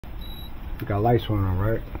You got lights on them,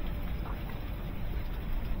 right?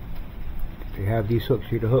 They have these hooks.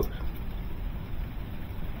 See the hooks?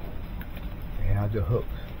 They have the hooks,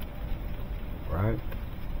 right?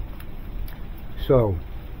 So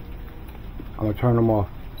I'm gonna turn them off.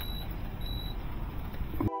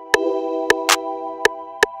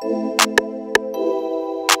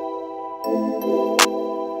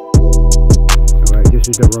 Alright, this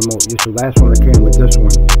is the remote. This is the last one that came with this one.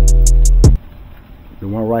 The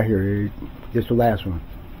one right here. This is the last one.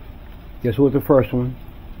 This was the first one.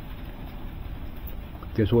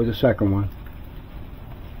 This was the second one.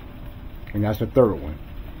 And that's the third one.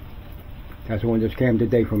 That's the one that came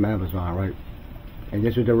today from Amazon, right? And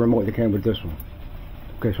this is the remote that came with this one.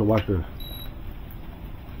 Okay, so watch this.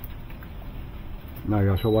 Now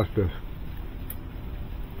y'all, so watch this.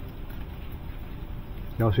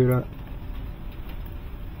 Y'all see that?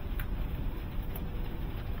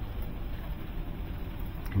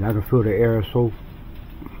 And I can feel the air so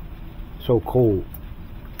cold.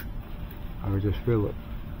 I can just feel it.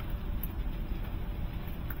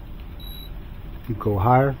 You go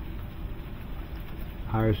higher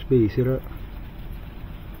speed, see that?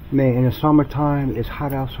 Man, in the summertime, it's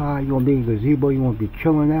hot outside. You want to be in the gazebo, you want to be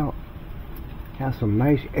chilling out. Have some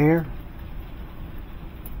nice air.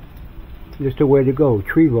 This is the way to go,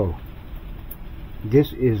 Treva.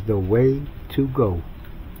 This is the way to go.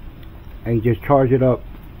 And you just charge it up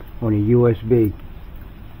on a USB.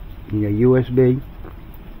 In your USB,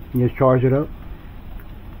 you just charge it up.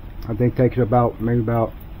 I think it takes about, maybe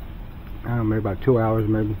about 2 hours,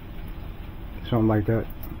 maybe. Something like that.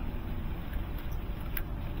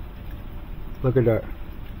 Look at that.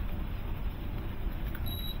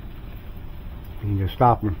 You just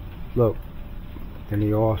stop them. Look. Then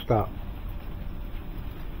they all stop.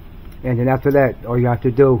 And then after that, all you have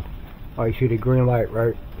to do, you see the green light,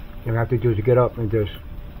 right? All you have to do is get up and just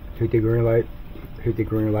hit the green light, hit the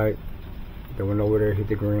green light. Then went over there, hit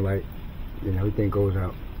the green light. Then everything goes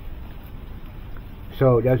out.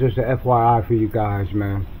 So that's just an FYI for you guys,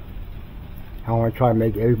 man. I want to try to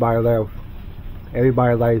make everybody's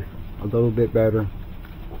life a little bit better.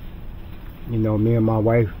 You know, me and my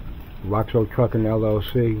wife, Roxo Trucking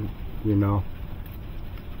LLC, you know,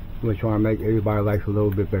 we're trying to make everybody's life a little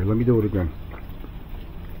bit better. Let me do it again.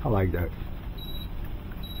 I like that.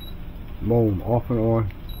 Boom, off and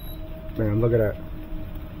on. Man, look at that.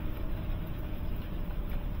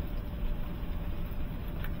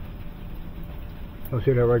 You'll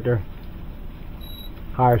see that right there?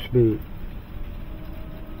 Higher speed.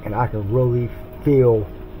 And I can really feel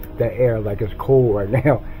the air like it's cold right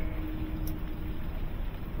now.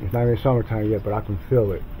 It's not even summertime yet, but I can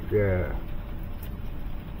feel it. Yeah.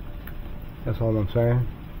 That's all I'm saying.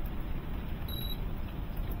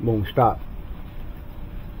 Boom, stop.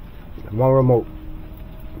 One remote.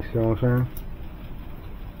 You see what I'm saying?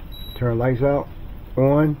 Turn lights out,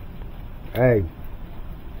 on. Hey.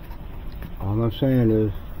 All I'm saying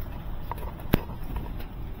is,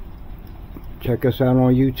 check us out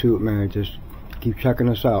on YouTube, man. Just keep checking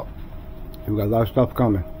us out. We got a lot of stuff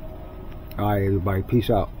coming. Alright, everybody. Peace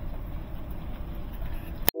out.